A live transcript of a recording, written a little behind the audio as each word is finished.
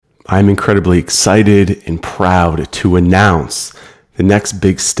I'm incredibly excited and proud to announce the next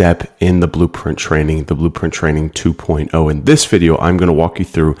big step in the Blueprint Training, the Blueprint Training 2.0. In this video, I'm going to walk you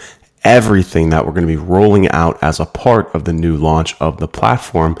through everything that we're going to be rolling out as a part of the new launch of the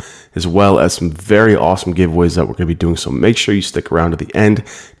platform, as well as some very awesome giveaways that we're going to be doing. So make sure you stick around to the end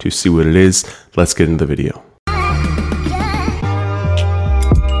to see what it is. Let's get into the video.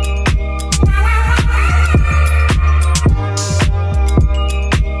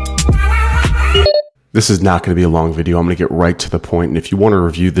 This is not going to be a long video. I'm going to get right to the point. And if you want to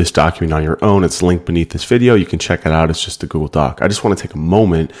review this document on your own, it's linked beneath this video. You can check it out. It's just a Google Doc. I just want to take a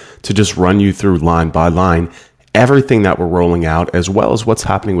moment to just run you through line by line everything that we're rolling out, as well as what's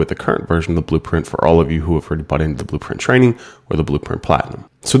happening with the current version of the Blueprint for all of you who have already bought into the Blueprint Training or the Blueprint Platinum.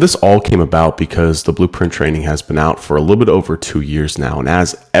 So this all came about because the Blueprint Training has been out for a little bit over 2 years now. And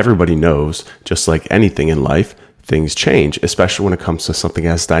as everybody knows, just like anything in life, things change, especially when it comes to something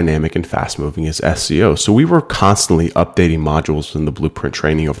as dynamic and fast moving as SEO. So we were constantly updating modules in the Blueprint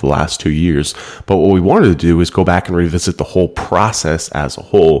Training over the last 2 years. But what we wanted to do is go back and revisit the whole process as a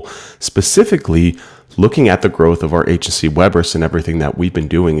whole, specifically looking at the growth of our agency Webris and everything that we've been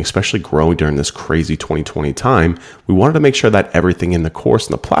doing, especially growing during this crazy 2020 time. We wanted to make sure that everything in the course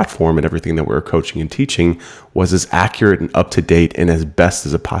and the platform and everything that we were coaching and teaching was as accurate and up to date and as best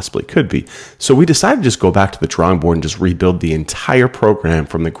as it possibly could be. So we decided to just go back to the drawing board and just rebuild the entire program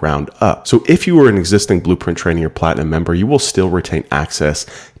from the ground up. So if you were an existing Blueprint Training or Platinum member, you will still retain access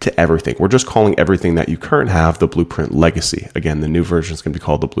to everything. We're just calling everything that you currently have the Blueprint Legacy. Again, the new version is going to be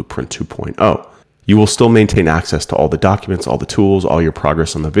called the Blueprint 2.0. You will still maintain access to all the documents, all the tools, all your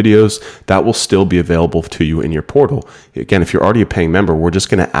progress on the videos. That will still be available to you in your portal. Again, if you're already a paying member, we're just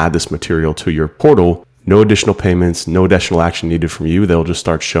going to add this material to your portal. No additional payments, no additional action needed from you. They'll just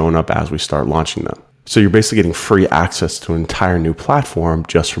start showing up as we start launching them. So you're basically getting free access to an entire new platform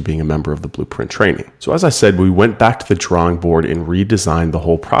just for being a member of the Blueprint Training. So as I said, we went back to the drawing board and redesigned the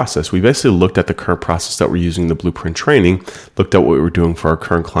whole process. We basically looked at the current process that we're using in the Blueprint Training, looked at what we were doing for our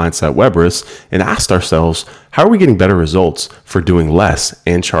current clients at Webris, and asked ourselves, how are we getting better results for doing less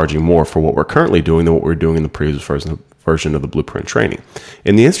and charging more for what we're currently doing than what we were doing in the previous version of the Blueprint Training?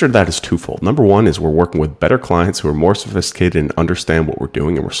 And the answer to that is twofold. Number one is we're working with better clients who are more sophisticated and understand what we're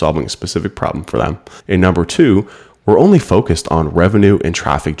doing, and we're solving a specific problem for them. And number two, we're only focused on revenue and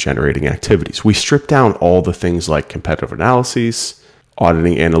traffic generating activities. We strip down all the things like competitive analyses,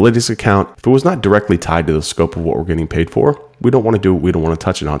 auditing analytics account. If it was not directly tied to the scope of what we're getting paid for, we don't want to do it. We don't want to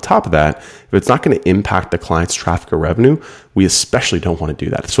touch it. On top of that, if it's not going to impact the client's traffic or revenue, we especially don't want to do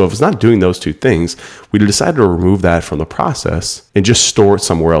that. So if it's not doing those two things, we decided to remove that from the process and just store it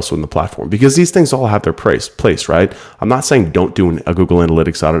somewhere else within the platform, because these things all have their place, right? I'm not saying don't do a Google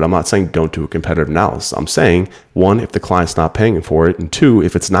Analytics audit. I'm not saying don't do a competitive analysis. I'm saying, one, if the client's not paying for it, and two,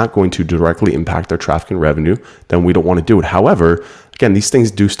 if it's not going to directly impact their traffic and revenue, then we don't want to do it. However, again, these things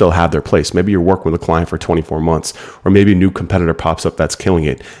do still have their place. Maybe you're working with a client for 24 months, or maybe a new competitor pops up that's killing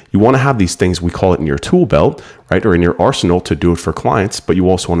it. You want to have these things, we call it in your tool belt, right, or in your arsenal to do it for clients, but you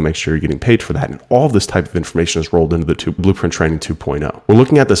also want to make sure you're getting paid for that. And all of this type of information is rolled into the Blueprint Training 2.0. We're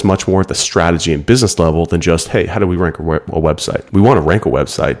looking at this much more at the strategy and business level than just, hey, how do we rank a website? We want to rank a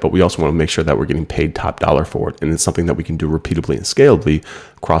website, but we also want to make sure that we're getting paid top dollar for it. And it's something that we can do repeatably and scalably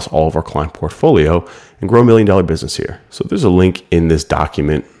across all of our client portfolio and grow $1 million business here. So there's a link in this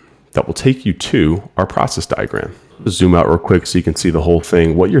document that will take you to our process diagram. Zoom out real quick so you can see the whole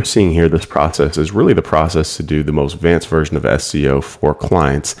thing. What you're seeing here, this process, is really the process to do the most advanced version of SEO for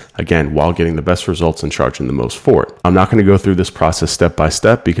clients, again, while getting the best results and charging the most for it. I'm not going to go through this process step by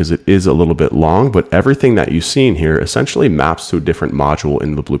step because it is a little bit long, but everything that you see in here essentially maps to a different module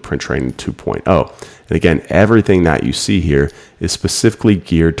in the Blueprint Training 2.0. And again, everything that you see here is specifically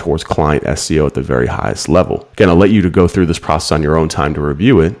geared towards client SEO at the very highest level. Again, I'll let you to go through this process on your own time to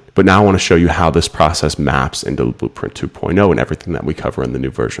review it, but now I want to show you how this process maps into the Blueprint 2.0 and everything that we cover in the new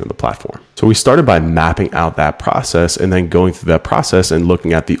version of the platform. So we started by mapping out that process and then going through that process and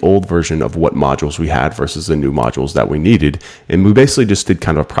looking at the old version of what modules we had versus the new modules that we needed. And we basically just did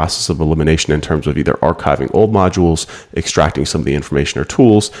kind of a process of elimination in terms of either archiving old modules, extracting some of the information or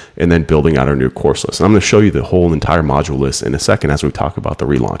tools, and then building out our new course list. And I'm going to show you the whole entire module list in a second as we talk about the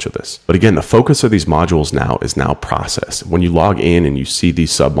relaunch of this. But again, the focus of these modules now is process. When you log in and you see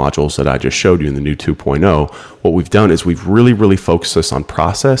these sub modules that I just showed you in the new 2.0, what we've done is we've really focused this on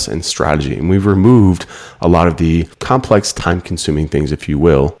process and strategy. And we've removed a lot of the complex, time-consuming things, if you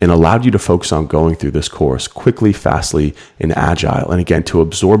will, and allowed you to focus on going through this course quickly, fastly, and agile. And again, to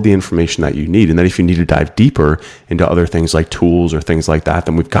absorb the information that you need. And then if you need to dive deeper into other things like tools or things like that,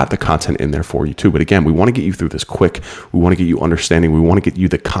 then we've got the content in there for you too. But again, we want to get you through this quick. We want to get you understanding. We want to get you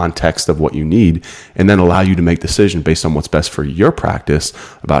the context of what you need and then allow you to make decisions based on what's best for your practice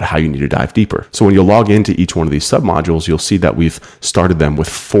about how you need to dive deeper. So when you log into each one of these submodules, you'll see that we've started them with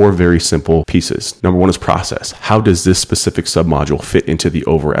 4 very simple pieces. Number 1 is process. How does this specific submodule fit into the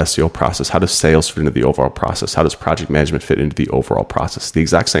overall SEO process? How does sales fit into the overall process? How does project management fit into the overall process? The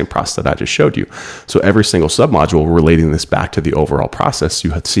exact same process that I just showed you. So every single submodule relating this back to the overall process,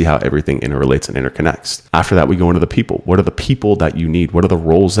 you see how everything interrelates and interconnects. After that, we go into the people. What are the people that you need? What are the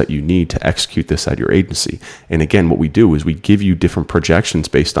roles that you need to execute this at your agency? And again, what we do is we give you different projections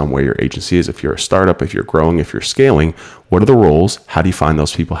based on where your agency is. If you're a startup, if you're growing, if you're scaling, what are the roles? How do you find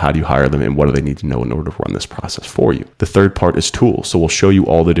those people? How do you hire them? And what do they need to know in order to run this process for you? The third part is tools. So we'll show you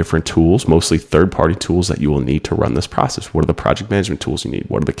all the different tools, mostly third-party tools that you will need to run this process. What are the project management tools you need?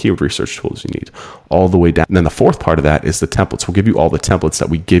 What are the keyword research tools you need? All the way down. And then the fourth part of that is the templates. We'll give you all the templates that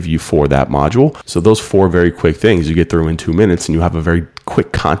we give you for that module. So those 4 very quick things you get through in 2 minutes, and you have a very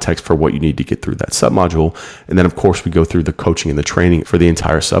quick context for what you need to get through that submodule. And then of course we go through the coaching and the training for the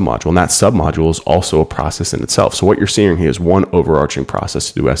entire submodule. And that submodule is also a process in itself. So what you're seeing here is one overarching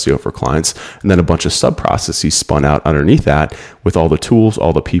process to do SEO for clients, and then a bunch of sub processes spun out underneath that with all the tools,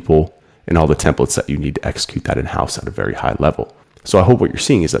 all the people, and all the templates that you need to execute that in-house at a very high level. So I hope what you're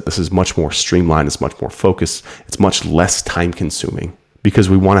seeing is that this is much more streamlined, it's much more focused, it's much less time consuming, because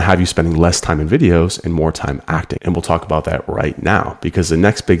we want to have you spending less time in videos and more time acting. And we'll talk about that right now, because the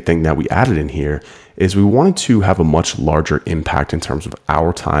next big thing that we added in here is we wanted to have a much larger impact in terms of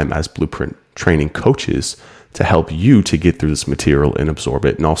our time as Blueprint training coaches to help you to get through this material and absorb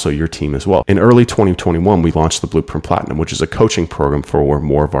it, and also your team as well. In early 2021, we launched the Blueprint Platinum, which is a coaching program for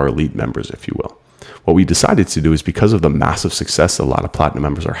more of our elite members, if you will. What we decided to do is, because of the massive success a lot of Platinum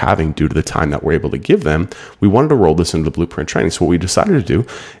members are having due to the time that we're able to give them, we wanted to roll this into the Blueprint training. So what we decided to do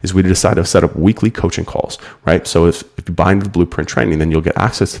is we decided to set up weekly coaching calls, right? So if you buy into the Blueprint training, then you'll get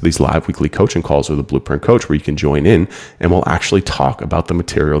access to these live weekly coaching calls with the Blueprint coach, where you can join in and we'll actually talk about the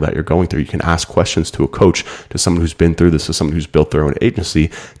material that you're going through. You can ask questions to a coach, to someone who's been through this, to someone who's built their own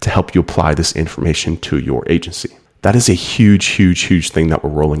agency, to help you apply this information to your agency. That is a huge thing that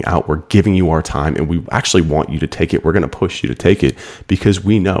we're rolling out. We're giving you our time, and we actually want you to take it. We're going to push you to take it, because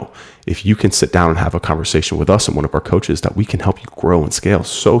we know if you can sit down and have a conversation with us and one of our coaches, that we can help you grow and scale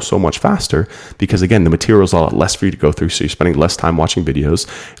so much faster. Because again, the material is a lot less for you to go through. So you're spending less time watching videos,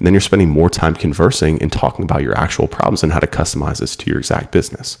 and then you're spending more time conversing and talking about your actual problems and how to customize this to your exact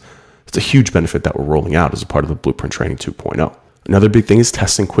business. It's a huge benefit that we're rolling out as a part of the Blueprint Training 2.0. Another big thing is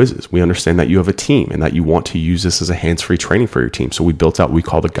testing quizzes. We understand that you have a team and that you want to use this as a hands-free training for your team. So we built out what we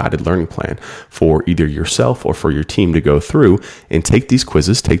call the guided learning plan for either yourself or for your team to go through and take these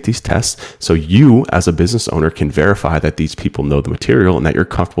quizzes, take these tests, so you as a business owner can verify that these people know the material and that you're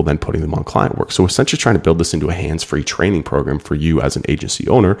comfortable then putting them on client work. So essentially trying to build this into a hands-free training program for you as an agency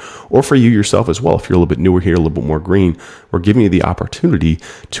owner, or for you yourself as well. If you're a little bit newer here, a little bit more green, we're giving you the opportunity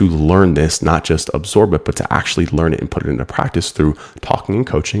to learn this, not just absorb it, but to actually learn it and put it into practice through talking and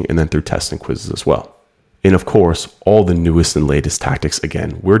coaching, and then through testing quizzes as well. And of course, all the newest and latest tactics.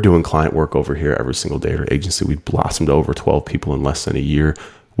 Again, we're doing client work over here every single day at our agency. We've blossomed to over 12 people in less than a year.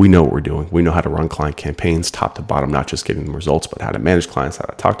 We know what we're doing. We know how to run client campaigns top to bottom, not just getting them results, but how to manage clients, how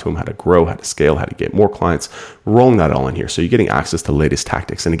to talk to them, how to grow, how to scale, how to get more clients. We're rolling that all in here. So you're getting access to the latest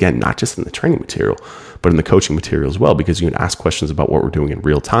tactics. And again, not just in the training material, but in the coaching material as well, because you can ask questions about what we're doing in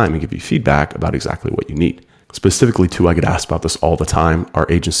real time and give you feedback about exactly what you need. Specifically, too, I get asked about this all the time. Our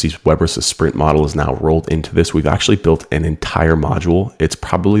agency's Web versus Sprint model is now rolled into this. We've actually built an entire module. It's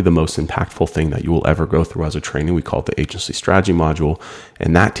probably the most impactful thing that you will ever go through as a training. We call it the agency strategy module.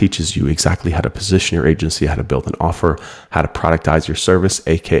 And that teaches you exactly how to position your agency, how to build an offer, how to productize your service,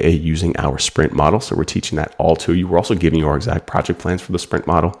 aka using our Sprint model. So we're teaching that all to you. We're also giving you our exact project plans for the Sprint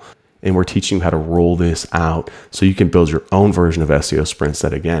model. And we're teaching you how to roll this out so you can build your own version of SEO sprints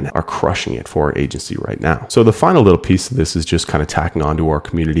that, again, are crushing it for our agency right now. So the final little piece of this is just kind of tacking on to our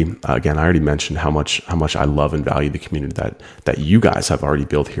community. Again, I already mentioned how much I love and value the community that you guys have already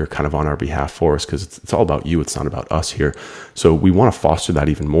built here kind of on our behalf for us, because it's all about you. It's not about us here. So we want to foster that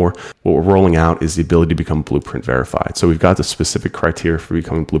even more. what we're rolling out is the ability to become Blueprint verified. So we've got the specific criteria for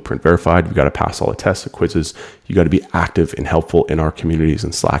becoming Blueprint verified. You've got to pass all the tests, the quizzes. You got to be active and helpful in our communities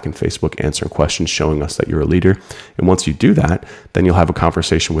in Slack and Facebook, answering questions, showing us that you're a leader. And once you do that, then you'll have a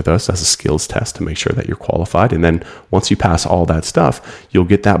conversation with us as a skills test to make sure that you're qualified. And then once you pass all that stuff, you'll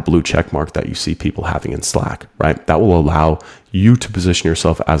get that blue check mark that you see people having in Slack, right? That will allow you to position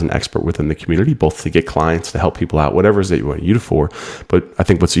yourself as an expert within the community, both to get clients, to help people out, whatever it is that you want to use it for. But I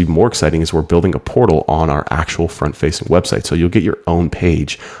think what's even more exciting is we're building a portal on our actual front-facing website. So you'll get your own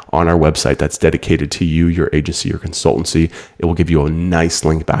page on our website that's dedicated to you, your agency, your consultancy. It will give you a nice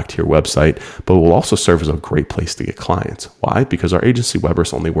link back to your website, but it will also serve as a great place to get clients. Why? Because our agency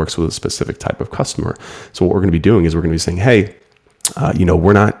Weber's only works with a specific type of customer. So what we're going to be doing is we're going to be saying, hey,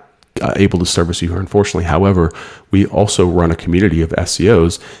 we're not able to service you here, unfortunately. However, we also run a community of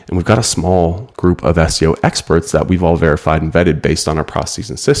SEOs, and we've got a small group of SEO experts that we've all verified and vetted based on our processes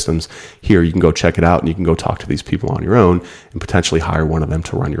and systems. Here, you can go check it out, and you can go talk to these people on your own and potentially hire one of them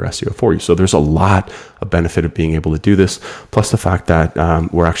to run your SEO for you. So there's a lot of benefit of being able to do this, plus the fact that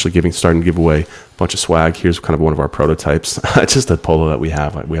we're actually starting to give away a bunch of swag. Here's kind of one of our prototypes. It's just a polo that we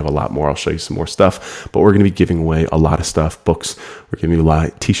have. We have a lot more. I'll show you some more stuff, but we're going to be giving away a lot of stuff, books. We're giving you a lot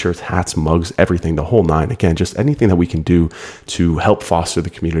of t-shirts, hats, mugs, everything, the whole nine. Again, just anything that we can do to help foster the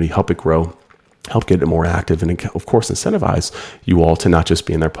community, help it grow, help get it more active, and of course, incentivize you all to not just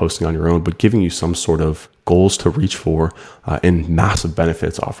be in there posting on your own, but giving you some sort of goals to reach for and massive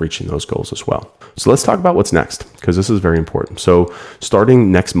benefits off reaching those goals as well. So let's talk about what's next, because this is very important. So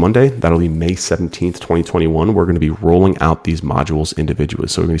starting next Monday, that'll be May 17th, 2021, we're going to be rolling out these modules individually.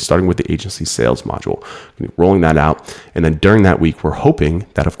 So we're going to be starting with the agency sales module, we're going to be rolling that out. And then during that week, we're hoping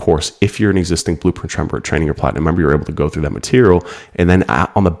that, of course, if you're an existing Blueprint Training or Platinum member, you're able to go through that material. And then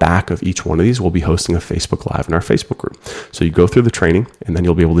on the back of each one of these, we'll be hosting a Facebook Live in our Facebook group. So you go through the training, and then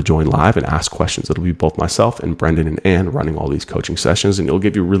you'll be able to join live and ask questions. It'll be both myself and Brendan and Ann running all these coaching sessions, and it'll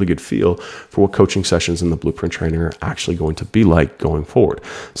give you a really good feel for what coaching sessions in the Blueprint Training are actually going to be like going forward.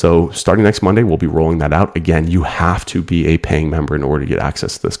 So starting next Monday, we'll be rolling that out. Again, you have to be a paying member in order to get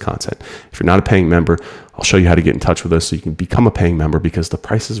access to this content. If you're not a paying member, I'll show you how to get in touch with us so you can become a paying member, because the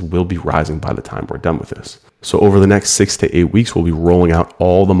prices will be rising by the time we're done with this. So over the next 6 to 8 weeks, we'll be rolling out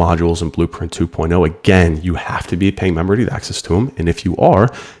all the modules in Blueprint 2.0. Again, you have to be a paying member to get access to them. And if you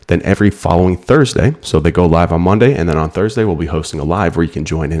are, then every following Thursday, so they go live on Monday, and then on Thursday, we'll be hosting a live where you can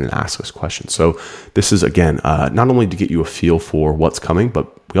join in and ask us questions. So this is, again, not only to get you a feel for what's coming,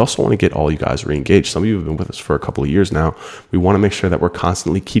 but we also want to get all you guys re-engaged. Some of you have been with us for a couple of years now. We want to make sure that we're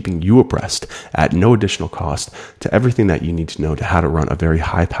constantly keeping you abreast at no additional cost to everything that you need to know to how to run a very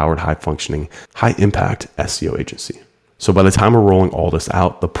high-powered, high-functioning, high-impact SEO agency. So by the time we're rolling all this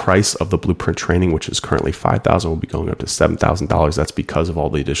out, the price of the Blueprint Training, which is currently $5,000, will be going up to $7,000. That's because of all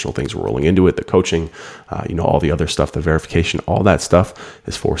the additional things we're rolling into it, the coaching, all the other stuff, the verification, all that stuff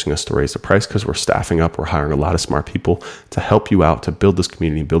is forcing us to raise the price because we're staffing up. We're hiring a lot of smart people to help you out, to build this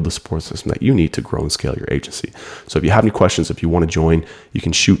community, build the support system that you need to grow and scale your agency. So if you have any questions, if you want to join, you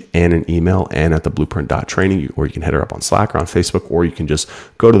can shoot Ann an email, Ann@theblueprint.training, or you can hit her up on Slack or on Facebook, or you can just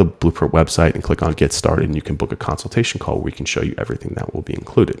go to the Blueprint website and click on Get Started, and you can book a consultation call where we can show you everything that will be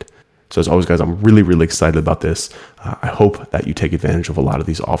included. So as always, guys, I'm really, really excited about this. I hope that you take advantage of a lot of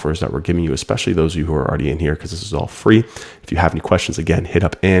these offers that we're giving you, especially those of you who are already in here, because this is all free. If you have any questions, again, hit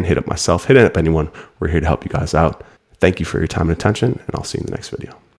up Ann, hit up myself, hit up anyone. We're here to help you guys out. Thank you for your time and attention, and I'll see you in the next video.